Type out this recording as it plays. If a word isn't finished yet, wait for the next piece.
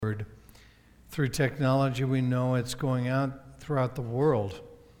word. Through technology, we know it's going out throughout the world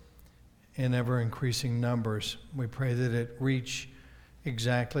in ever-increasing numbers. We pray that it reach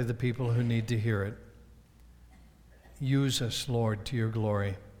exactly the people who need to hear it. Use us, Lord, to your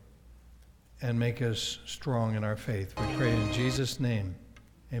glory, and make us strong in our faith. We pray in Jesus' name.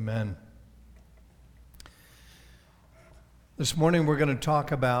 Amen. This morning we're going to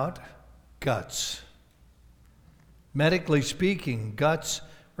talk about guts. Medically speaking, guts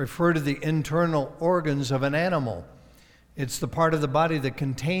refer to the internal organs of an animal. It's the part of the body that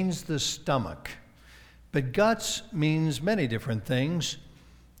contains the stomach. But guts means many different things.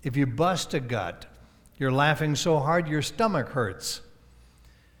 If you bust a gut, you're laughing so hard your stomach hurts.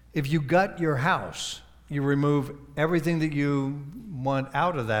 If you gut your house, you remove everything that you want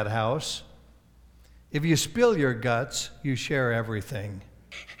out of that house. If you spill your guts, you share everything.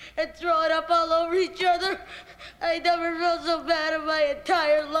 And throw it up all over each other. I never felt so bad in my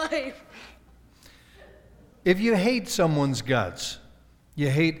entire life. If you hate someone's guts, you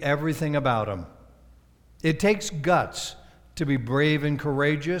hate everything about them. It takes guts to be brave and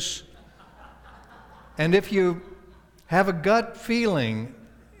courageous. And if you have a gut feeling,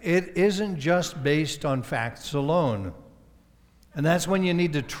 it isn't just based on facts alone. And that's when you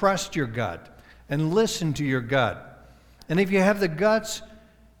need to trust your gut and listen to your gut. And if you have the guts,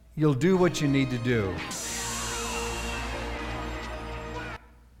 you'll do what you need to do.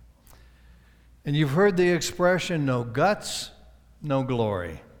 And you've heard the expression, no guts, no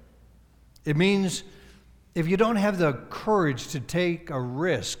glory. It means if you don't have the courage to take a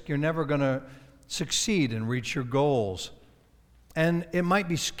risk, you're never going to succeed and reach your goals. And it might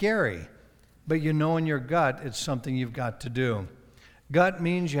be scary, but you know in your gut it's something you've got to do. Gut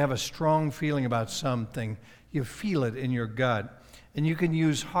means you have a strong feeling about something. You feel it in your gut. And you can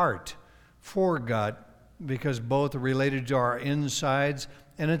use heart for gut because both are related to our insides,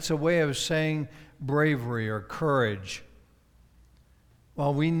 and it's a way of saying bravery or courage.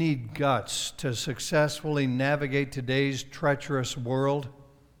 Well, we need guts to successfully navigate today's treacherous world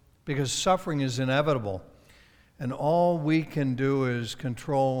because suffering is inevitable. And all we can do is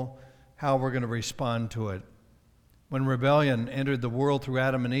control how we're going to respond to it. When rebellion entered the world through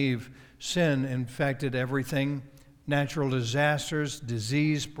Adam and Eve, sin infected everything. Natural disasters,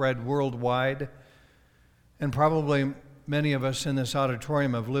 disease spread worldwide. And probably many of us in this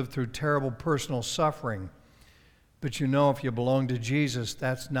auditorium have lived through terrible personal suffering. But you know, if you belong to Jesus,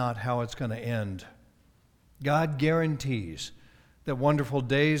 that's not how it's going to end. God guarantees that wonderful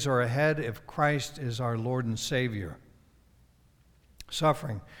days are ahead if Christ is our Lord and Savior.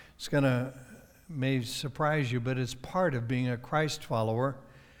 Suffering, may surprise you, but it's part of being a Christ follower.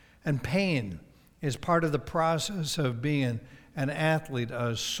 And pain is part of the process of being an athlete,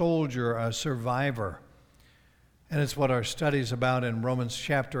 a soldier, a survivor. And it's what our study is about in Romans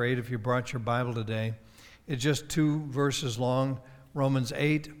chapter 8, if you brought your Bible today. It's just 2 verses long, Romans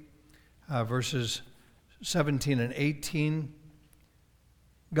 8, verses 17 and 18.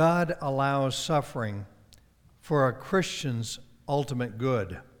 God allows suffering for a Christian's ultimate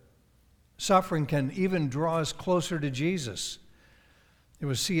good. Suffering can even draw us closer to Jesus. It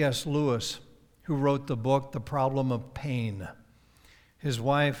was C.S. Lewis who wrote the book, The Problem of Pain. His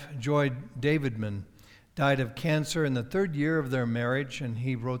wife, Joy Davidman, died of cancer in the 3rd year of their marriage, and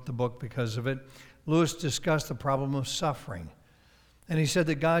he wrote the book because of it. Lewis discussed the problem of suffering, and he said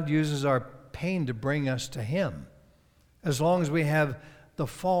that God uses our pain to bring us to Him. As long as we have the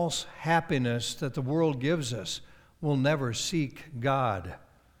false happiness that the world gives us, we'll never seek God.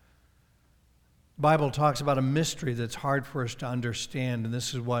 The Bible talks about a mystery that's hard for us to understand, and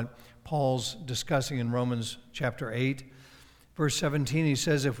this is what Paul's discussing in Romans chapter 8. Verse 17, he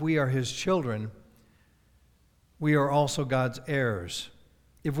says, if we are His children, we are also God's heirs.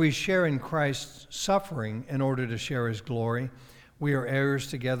 If we share in Christ's suffering in order to share His glory, we are heirs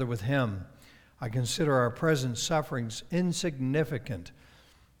together with Him. I consider our present sufferings insignificant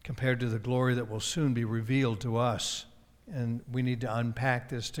compared to the glory that will soon be revealed to us. And we need to unpack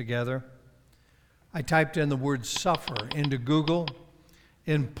this together. I typed in the word suffer into Google.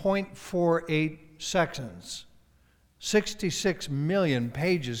 In 0.48 seconds, 66 million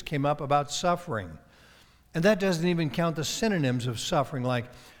pages came up about suffering. And that doesn't even count the synonyms of suffering like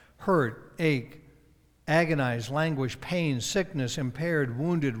hurt, ache, agonize, languish, pain, sickness, impaired,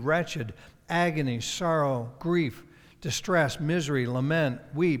 wounded, wretched, agony, sorrow, grief, distress, misery, lament,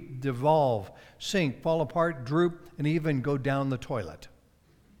 weep, devolve, sink, fall apart, droop, and even go down the toilet.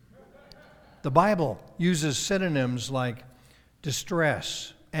 The Bible uses synonyms like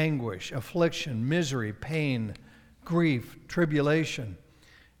distress, anguish, affliction, misery, pain, grief, tribulation.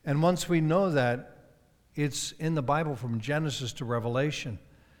 And once we know that, it's in the Bible from Genesis to Revelation.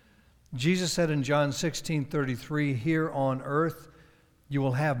 Jesus said in John 16:33, "Here on earth you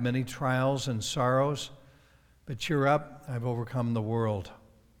will have many trials and sorrows, but cheer up, I've overcome the world."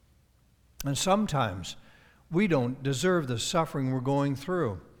 And sometimes we don't deserve the suffering we're going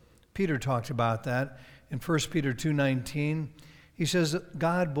through. Peter talked about that in 1 Peter 2:19. He says that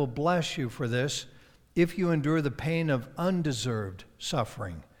God will bless you for this if you endure the pain of undeserved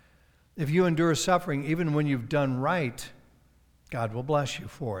suffering. If you endure suffering even when you've done right, God will bless you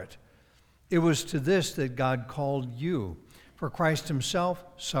for it. It was to this that God called you, for Christ himself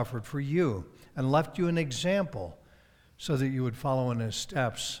suffered for you and left you an example so that you would follow in his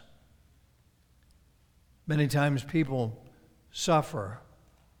steps. Many times people suffer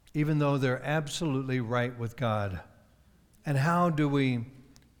even though they're absolutely right with God. And how do we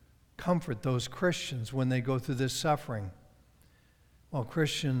comfort those Christians when they go through this suffering? Well,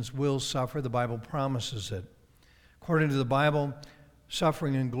 Christians will suffer. The Bible promises it. According to the Bible,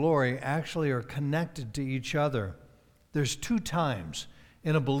 suffering and glory actually are connected to each other. There's two times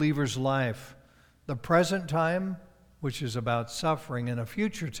in a believer's life: the present time, which is about suffering, and a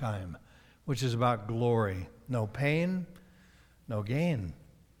future time, which is about glory. No pain, no gain.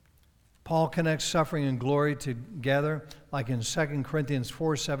 Paul connects suffering and glory together, like in 2 Corinthians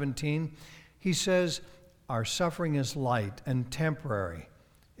 4:17. He says, our suffering is light and temporary.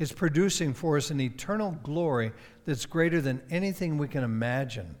 It's producing for us an eternal glory that's greater than anything we can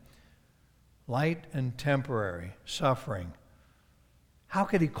imagine. Light and temporary suffering. How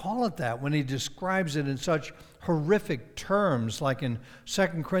could he call it that when he describes it in such horrific terms? Like in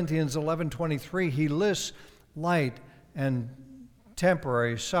 2 Corinthians 11:23, he lists light and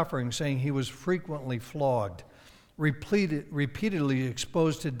temporary suffering, saying he was frequently flogged, repeatedly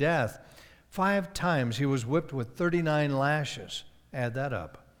exposed to death. 5 times he was whipped with 39 lashes. Add that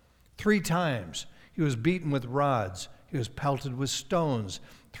up. 3 times he was beaten with rods. He was pelted with stones.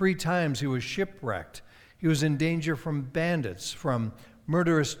 3 times he was shipwrecked. He was in danger from bandits, from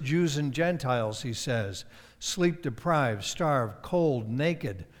murderous Jews and Gentiles, he says. Sleep deprived, starved, cold,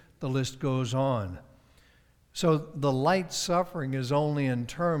 naked. The list goes on. So the light suffering is only in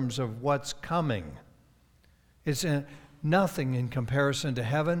terms of what's coming. It's nothing in comparison to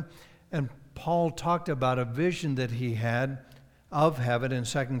heaven. And Paul talked about a vision that he had of heaven in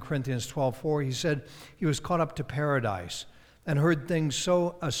 2 Corinthians 12:4. He said he was caught up to paradise and heard things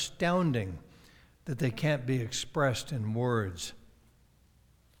so astounding that they can't be expressed in words.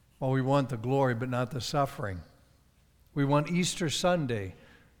 Well, we want the glory, but not the suffering. We want Easter Sunday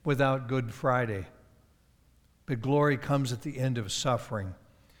without Good Friday. But glory comes at the end of suffering.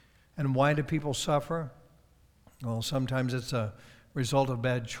 And why do people suffer? Well, sometimes it's a result of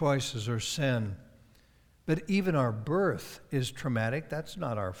bad choices or sin. But even our birth is traumatic. That's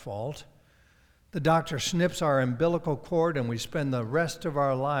not our fault. The doctor snips our umbilical cord and we spend the rest of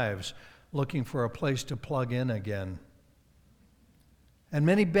our lives looking for a place to plug in again. And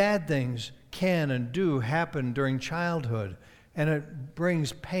many bad things can and do happen during childhood, and it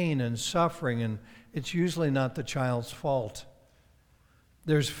brings pain and suffering, and it's usually not the child's fault.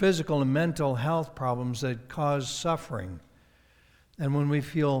 There's physical and mental health problems that cause suffering. And when we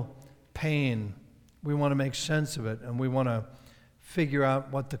feel pain, we want to make sense of it, and we want to figure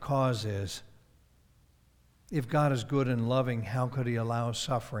out what the cause is. If God is good and loving, how could he allow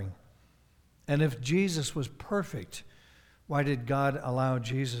suffering? And if Jesus was perfect, why did God allow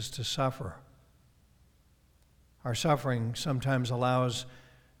Jesus to suffer? Our suffering sometimes allows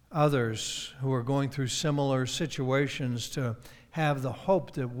others who are going through similar situations to have the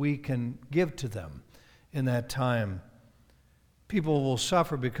hope that we can give to them in that time. People will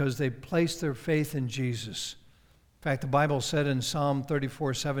suffer because they place their faith in Jesus. In fact, the Bible said in Psalm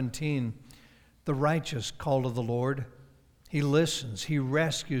 34:17, the righteous call to the Lord. He listens. He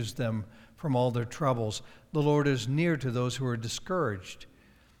rescues them from all their troubles. The Lord is near to those who are discouraged.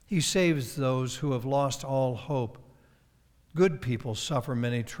 He saves those who have lost all hope. Good people suffer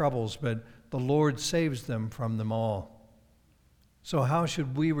many troubles, but the Lord saves them from them all. So how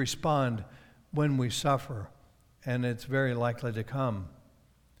should we respond when we suffer? And it's very likely to come.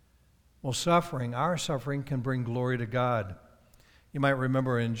 Well, our suffering can bring glory to God. You might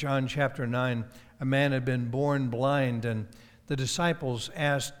remember in John chapter 9, a man had been born blind, and the disciples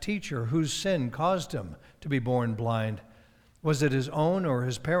asked, "Teacher, whose sin caused him to be born blind? Was it his own or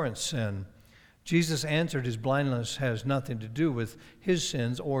his parents' sin?" Jesus answered, his blindness has nothing to do with his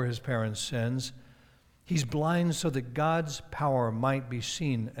sins or his parents' sins. He's blind so that God's power might be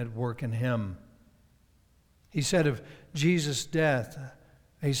seen at work in him. He said of Lazarus'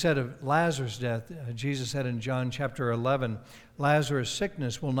 death, Jesus said in John chapter 11, Lazarus'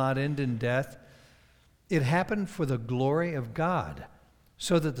 sickness will not end in death. It happened for the glory of God,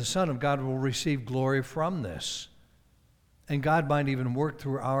 so that the Son of God will receive glory from this. And God might even work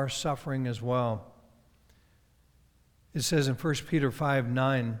through our suffering as well. It says in 1 Peter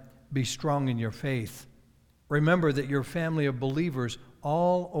 5:9, be strong in your faith. Remember that your family of believers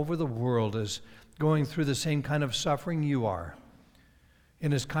all over the world is going through the same kind of suffering you are.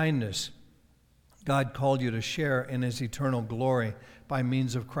 In his kindness, God called you to share in his eternal glory by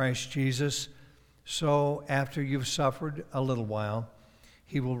means of Christ Jesus. So after you've suffered a little while,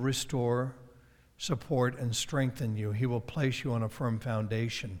 he will restore, support, and strengthen you. He will place you on a firm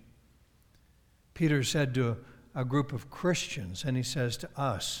foundation. Peter said to a group of Christians, and he says to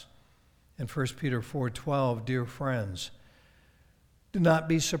us in 1 Peter 4:12, dear friends, do not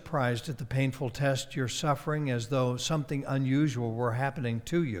be surprised at the painful test you're suffering as though something unusual were happening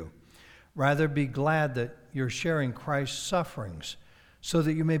to you. Rather, be glad that you're sharing Christ's sufferings, so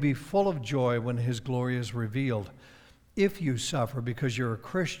that you may be full of joy when his glory is revealed. If you suffer because you're a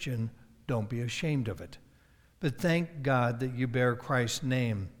Christian, don't be ashamed of it, but thank God that you bear Christ's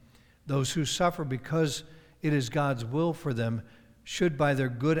name. Those who suffer because it is God's will for them should by their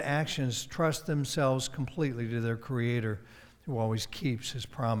good actions trust themselves completely to their Creator, who always keeps his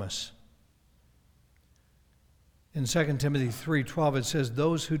promise. In 2 Timothy 3:12 it says,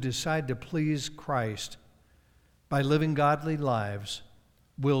 those who decide to please Christ by living godly lives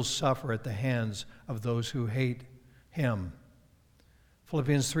will suffer at the hands of those who hate him.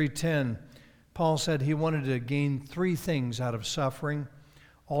 Philippians 3:10, Paul said he wanted to gain 3 things out of suffering.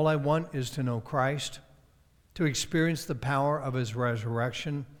 All I want is to know Christ, to experience the power of his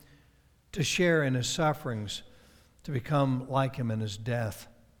resurrection, to share in his sufferings, to become like him in his death.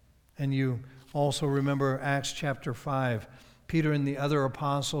 And you also remember Acts chapter 5. Peter and the other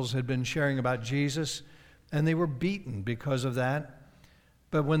apostles had been sharing about Jesus, and they were beaten because of that.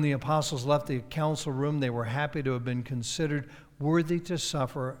 But when the apostles left the council room, they were happy to have been considered worthy to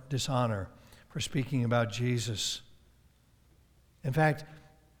suffer dishonor for speaking about Jesus. In fact,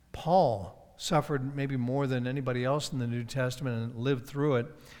 Paul suffered maybe more than anybody else in the New Testament and lived through it.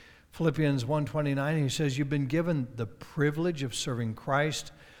 Philippians 1:29, he says, you've been given the privilege of serving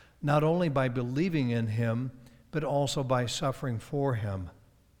Christ, not only by believing in him, but also by suffering for him.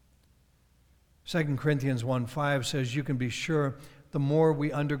 2 Corinthians 1:5 says, you can be sure the more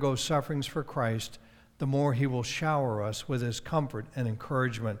we undergo sufferings for Christ, the more he will shower us with his comfort and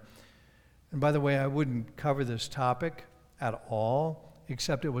encouragement. And by the way, I wouldn't cover this topic at all,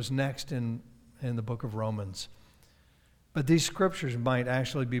 except it was next in the book of Romans. But these scriptures might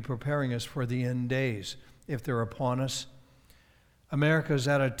actually be preparing us for the end days if they're upon us. America is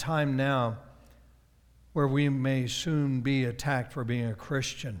at a time now where we may soon be attacked for being a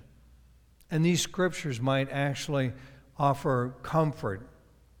Christian. And these scriptures might actually offer comfort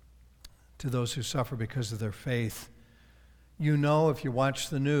to those who suffer because of their faith. You know, if you watch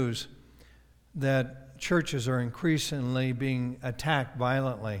the news, that churches are increasingly being attacked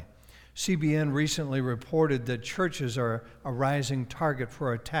violently. CBN recently reported that churches are a rising target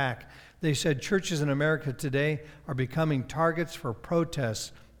for attack. They said churches in America today are becoming targets for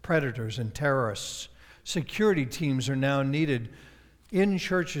protests, predators, and terrorists. Security teams are now needed in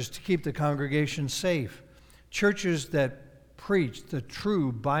churches to keep the congregation safe. Churches that preach the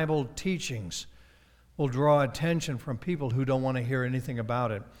true Bible teachings will draw attention from people who don't want to hear anything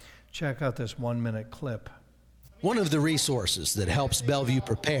about it. Check out this 1-minute clip. One of the resources that helps Bellevue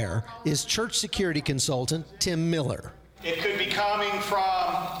prepare is church security consultant Tim Miller. It could be coming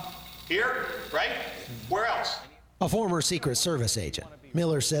from here, right? Where else? A former Secret Service agent,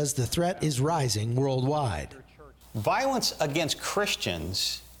 Miller says the threat is rising worldwide. Violence against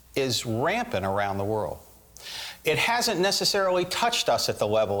Christians is rampant around the world. It hasn't necessarily touched us at the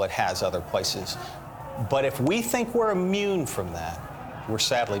level it has other places. But if we think we're immune from that, we're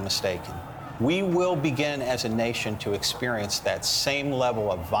sadly mistaken. We will begin as a nation to experience that same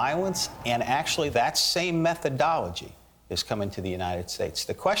level of violence, and actually that same methodology is coming to the United States.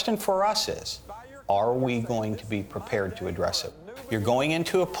 The question for us is, are we going to be prepared to address it? You're going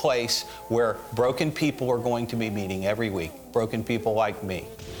into a place where broken people are going to be meeting every week, broken people like me.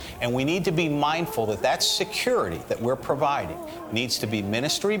 And we need to be mindful that that security that we're providing needs to be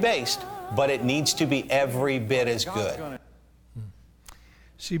ministry-based, but it needs to be every bit as good.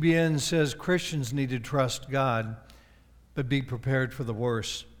 CBN says Christians need to trust God, but be prepared for the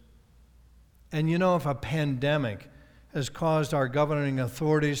worst. And you know, if a pandemic has caused our governing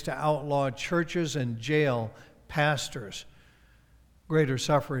authorities to outlaw churches and jail pastors, greater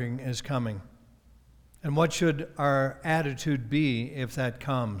suffering is coming. And what should our attitude be if that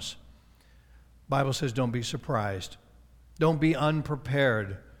comes? The Bible says don't be surprised. Don't be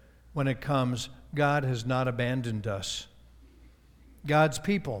unprepared when it comes. God has not abandoned us. God's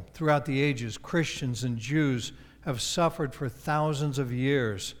people throughout the ages, Christians and Jews, have suffered for thousands of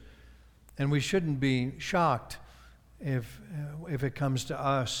years. And we shouldn't be shocked if it comes to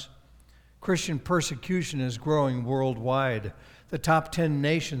us. Christian persecution is growing worldwide. The top 10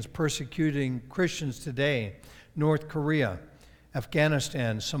 nations persecuting Christians today: North Korea,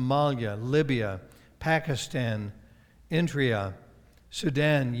 Afghanistan, Somalia, Libya, Pakistan, Eritrea,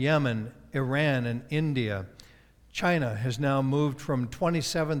 Sudan, Yemen, Iran, and India. China has now moved from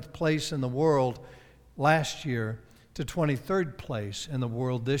 27th place in the world last year to 23rd place in the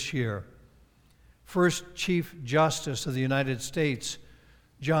world this year. First Chief Justice of the United States,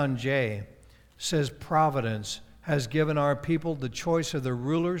 John Jay, says providence has given our people the choice of their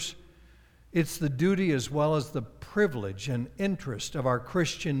rulers. It's the duty as well as the privilege and interest of our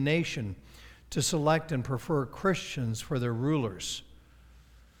Christian nation to select and prefer Christians for their rulers.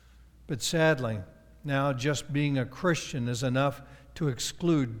 But sadly, now just being a Christian is enough to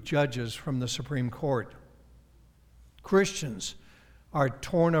exclude judges from the Supreme Court. Christians are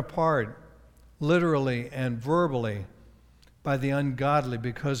torn apart, literally and verbally, by the ungodly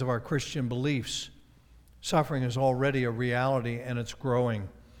because of our Christian beliefs. Suffering is already a reality, and it's growing.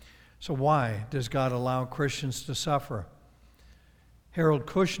 So why does God allow Christians to suffer? Harold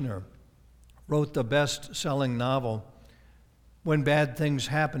Kushner wrote the best-selling novel, When Bad Things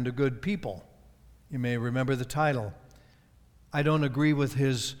Happen to Good People. You may remember the title. I don't agree with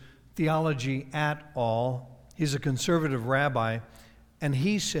his theology at all. He's a conservative rabbi, and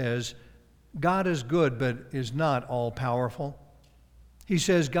he says God is good but is not all-powerful. He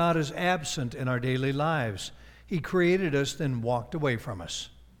says God is absent in our daily lives. He created us, then walked away from us.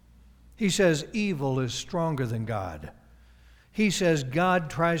 He says evil is stronger than God. He says God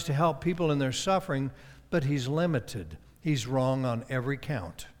tries to help people in their suffering, but he's limited. He's wrong on every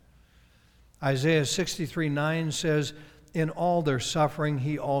count. Isaiah 63:9 says, in all their suffering,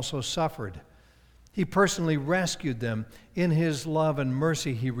 he also suffered. He personally rescued them. In his love and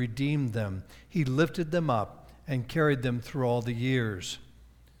mercy, he redeemed them. He lifted them up and carried them through all the years.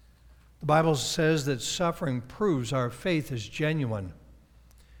 The Bible says that suffering proves our faith is genuine.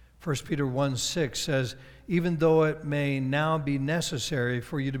 1 Peter 1:6 says, even though it may now be necessary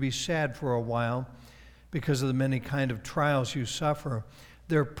for you to be sad for a while because of the many kind of trials you suffer,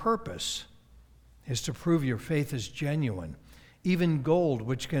 their purpose is to prove your faith is genuine. Even gold,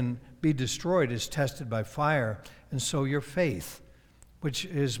 which can be destroyed, is tested by fire, and so your faith, which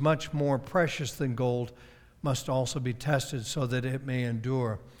is much more precious than gold, must also be tested so that it may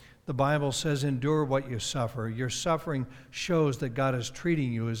endure. The Bible says, endure what you suffer. Your suffering shows that God is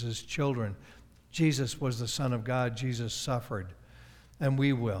treating you as his children. Jesus was the Son of God. Jesus suffered, and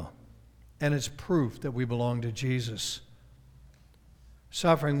we will. And it's proof that we belong to Jesus.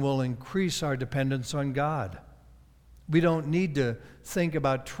 Suffering will increase our dependence on God. We don't need to think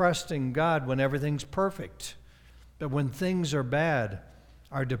about trusting God when everything's perfect. But when things are bad,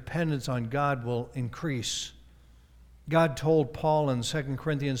 our dependence on God will increase. God told Paul in 2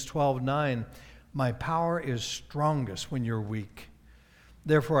 Corinthians 12:9, my power is strongest when you're weak.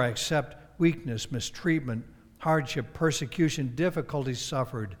 Therefore I accept weakness, mistreatment, hardship, persecution, difficulties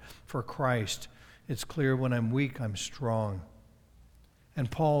suffered for Christ. It's clear when I'm weak, I'm strong. And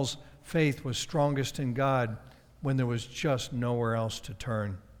Paul's faith was strongest in God when there was just nowhere else to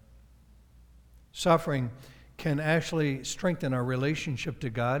turn. Suffering can actually strengthen our relationship to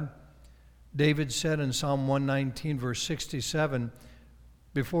God. David said in Psalm 119, verse 67,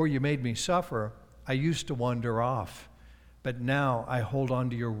 before you made me suffer, I used to wander off, but now I hold on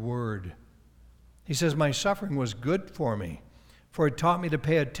to your word. He says, my suffering was good for me, for it taught me to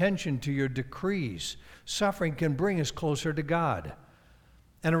pay attention to your decrees. Suffering can bring us closer to God.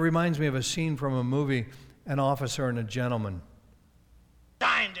 And it reminds me of a scene from a movie, An Officer and a Gentleman.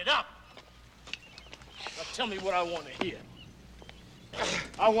 Dined it up. Now tell me what I want to hear.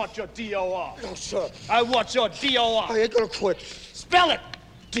 I want your DOR. No, sir. I want your DOR. I ain't gonna quit. Spell it.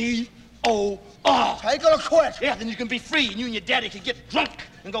 D-O-R. I ain't gonna quit. Yeah, then you can be free, and you and your daddy can get drunk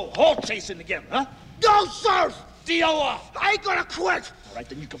and go hog chasing together, huh? No, sir. DOR. I ain't gonna quit. All right,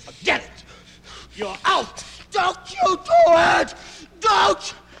 then you can forget it. You're out. Don't you do it.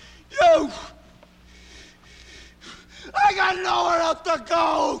 Don't you. I got nowhere else to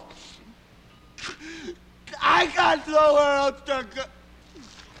go. I got nowhere else to go.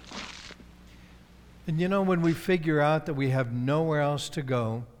 And you know, when we figure out that we have nowhere else to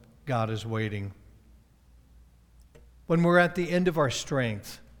go, God is waiting. When we're at the end of our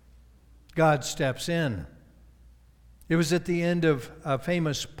strength, God steps in. It was at the end of a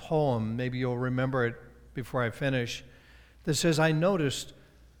famous poem, maybe you'll remember it before I finish, that says, I noticed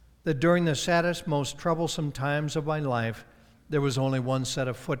that during the saddest, most troublesome times of my life, there was only one set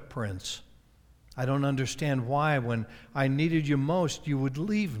of footprints. I don't understand why, when I needed you most, you would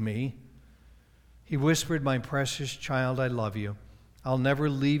leave me. He whispered, my precious child, I love you. I'll never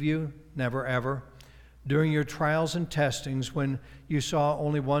leave you, never ever. During your trials and testings, when you saw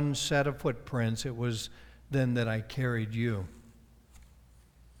only one set of footprints, it was then that I carried you.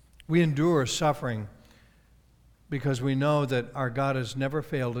 We endure suffering because we know that our God has never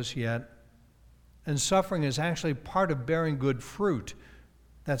failed us yet. And suffering is actually part of bearing good fruit.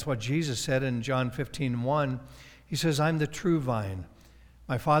 That's what Jesus said in John 15:1. He says, I'm the true vine.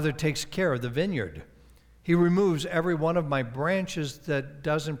 My Father takes care of the vineyard. He removes every one of my branches that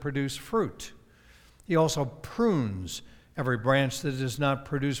doesn't produce fruit. He also prunes every branch that does not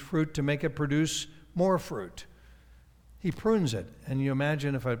produce fruit to make it produce more fruit. He prunes it. And you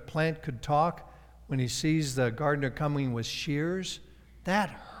imagine if a plant could talk when he sees the gardener coming with shears? That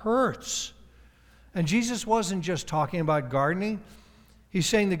hurts. And Jesus wasn't just talking about gardening. He's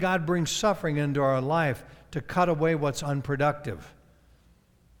saying that God brings suffering into our life to cut away what's unproductive.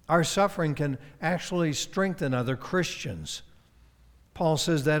 Our suffering can actually strengthen other Christians. Paul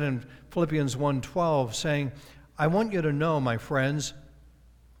says that in Philippians 1:12, saying, I want you to know, my friends,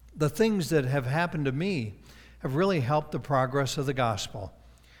 the things that have happened to me have really helped the progress of the gospel.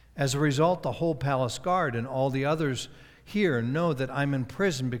 As a result, the whole palace guard and all the others here know that I'm in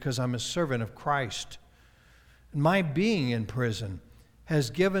prison because I'm a servant of Christ. And my being in prison has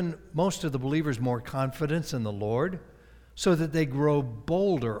given most of the believers more confidence in the Lord, so that they grow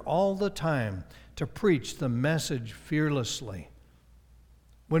bolder all the time to preach the message fearlessly.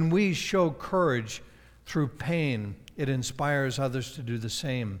 When we show courage through pain, it inspires others to do the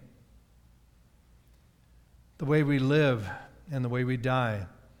same. The way we live and the way we die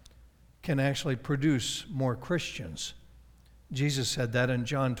can actually produce more Christians. Jesus said that in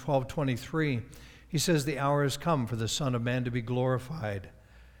John 12:23. He says, the hour has come for the Son of Man to be glorified.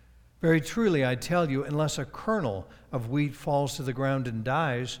 Very truly, I tell you, unless a kernel of wheat falls to the ground and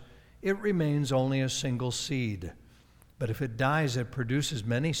dies, it remains only a single seed. But if it dies, it produces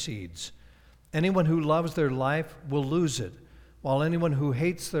many seeds. Anyone who loves their life will lose it, while anyone who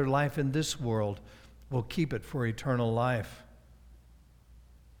hates their life in this world will keep it for eternal life.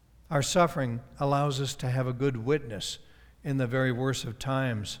 Our suffering allows us to have a good witness in the very worst of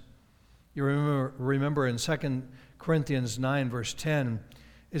times. You remember in 2 Corinthians 9, verse 10,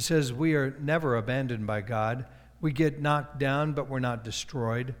 it says, we are never abandoned by God. We get knocked down, but we're not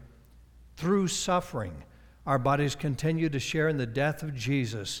destroyed. Through suffering, our bodies continue to share in the death of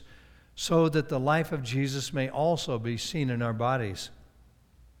Jesus, so that the life of Jesus may also be seen in our bodies.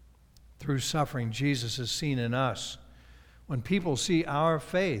 Through suffering, Jesus is seen in us. When people see our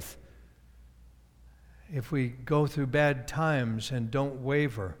faith, if we go through bad times and don't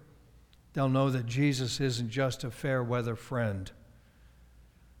waver, they'll know that Jesus isn't just a fair weather friend.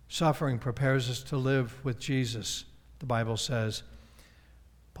 Suffering prepares us to live with Jesus, the Bible says.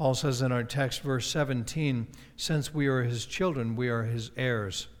 Paul says in our text, verse 17, since we are his children, we are his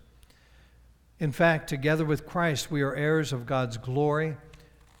heirs. In fact, together with Christ, we are heirs of God's glory.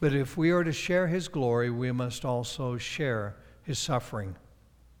 But if we are to share his glory, we must also share his suffering.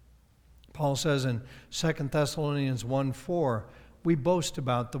 Paul says in 2 Thessalonians 1:4, we boast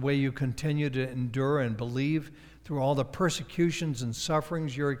about the way you continue to endure and believe through all the persecutions and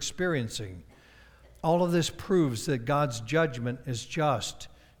sufferings you're experiencing. All of this proves that God's judgment is just,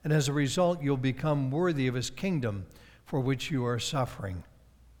 and as a result, you'll become worthy of his kingdom for which you are suffering.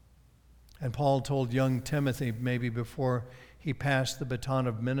 And Paul told young Timothy, maybe before he passed the baton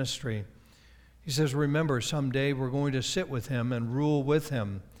of ministry, he says, remember, someday we're going to sit with him and rule with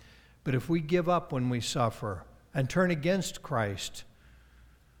him. But if we give up when we suffer and turn against Christ,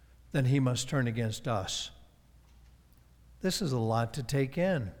 then he must turn against us. This is a lot to take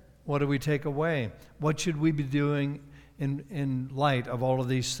in. What do we take away? What should we be doing in light of all of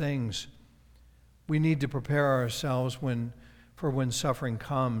these things? We need to prepare ourselves for when suffering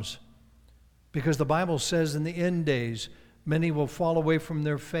comes. Because the Bible says in the end days, many will fall away from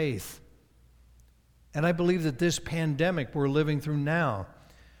their faith. And I believe that this pandemic we're living through now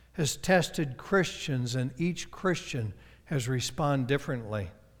has tested Christians, and each Christian has responded differently.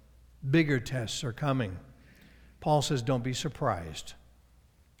 Bigger tests are coming. Paul says, don't be surprised.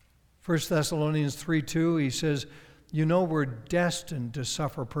 1 Thessalonians 3:2, he says, you know we're destined to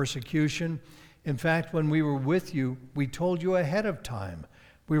suffer persecution. In fact, when we were with you, we told you ahead of time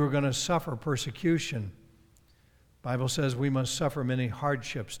we were going to suffer persecution. The Bible says we must suffer many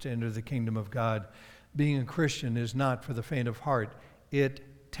hardships to enter the kingdom of God. Being a Christian is not for the faint of heart.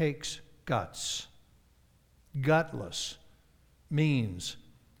 It takes guts. Gutless means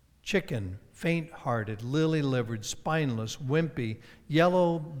chicken faint-hearted, lily-livered, spineless, wimpy,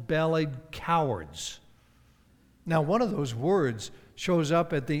 yellow-bellied cowards. Now, one of those words shows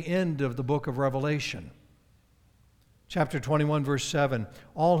up at the end of the book of Revelation. Chapter 21, verse 7,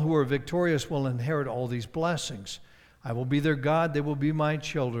 all who are victorious will inherit all these blessings. I will be their God, they will be my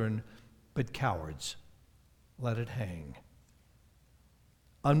children, but cowards, let it hang.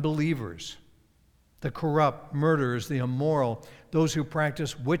 Unbelievers, the corrupt, murderers, the immoral, those who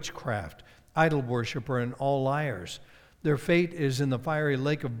practice witchcraft, idol worshiper, and all liars. Their fate is in the fiery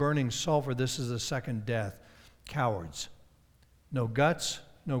lake of burning sulfur. This is the second death. Cowards. No guts,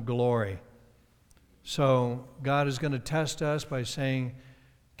 no glory. So God is going to test us by saying,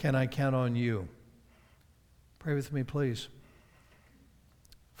 can I count on you? Pray with me, please.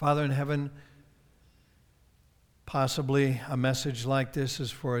 Father in heaven, possibly a message like this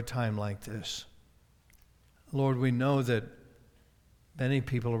is for a time like this. Lord, we know that many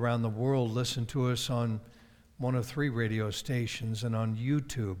people around the world listen to us on one of 3 radio stations and on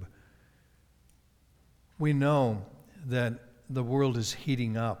YouTube. We know that the world is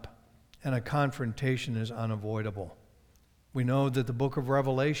heating up and a confrontation is unavoidable. We know that the book of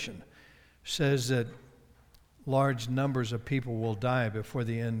Revelation says that large numbers of people will die before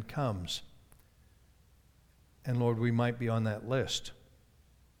the end comes. And Lord, we might be on that list.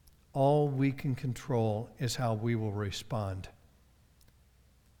 All we can control is how we will respond.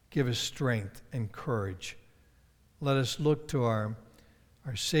 Give us strength and courage. Let us look to our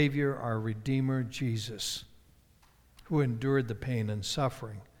Savior, our Redeemer, Jesus, who endured the pain and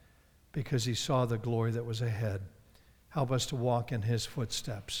suffering because he saw the glory that was ahead. Help us to walk in his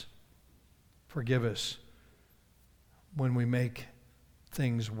footsteps. Forgive us when we make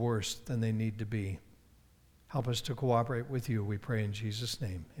things worse than they need to be. Help us to cooperate with you, we pray in Jesus'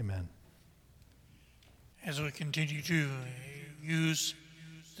 name. Amen. As we continue to use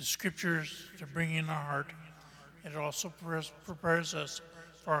the scriptures to bring in our heart, it also prepares us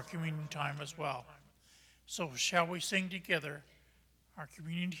for our communion time as well. So shall we sing together our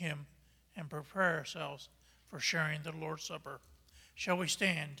communion hymn and prepare ourselves for sharing the Lord's Supper? Shall we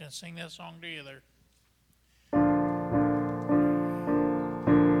stand and sing that song together?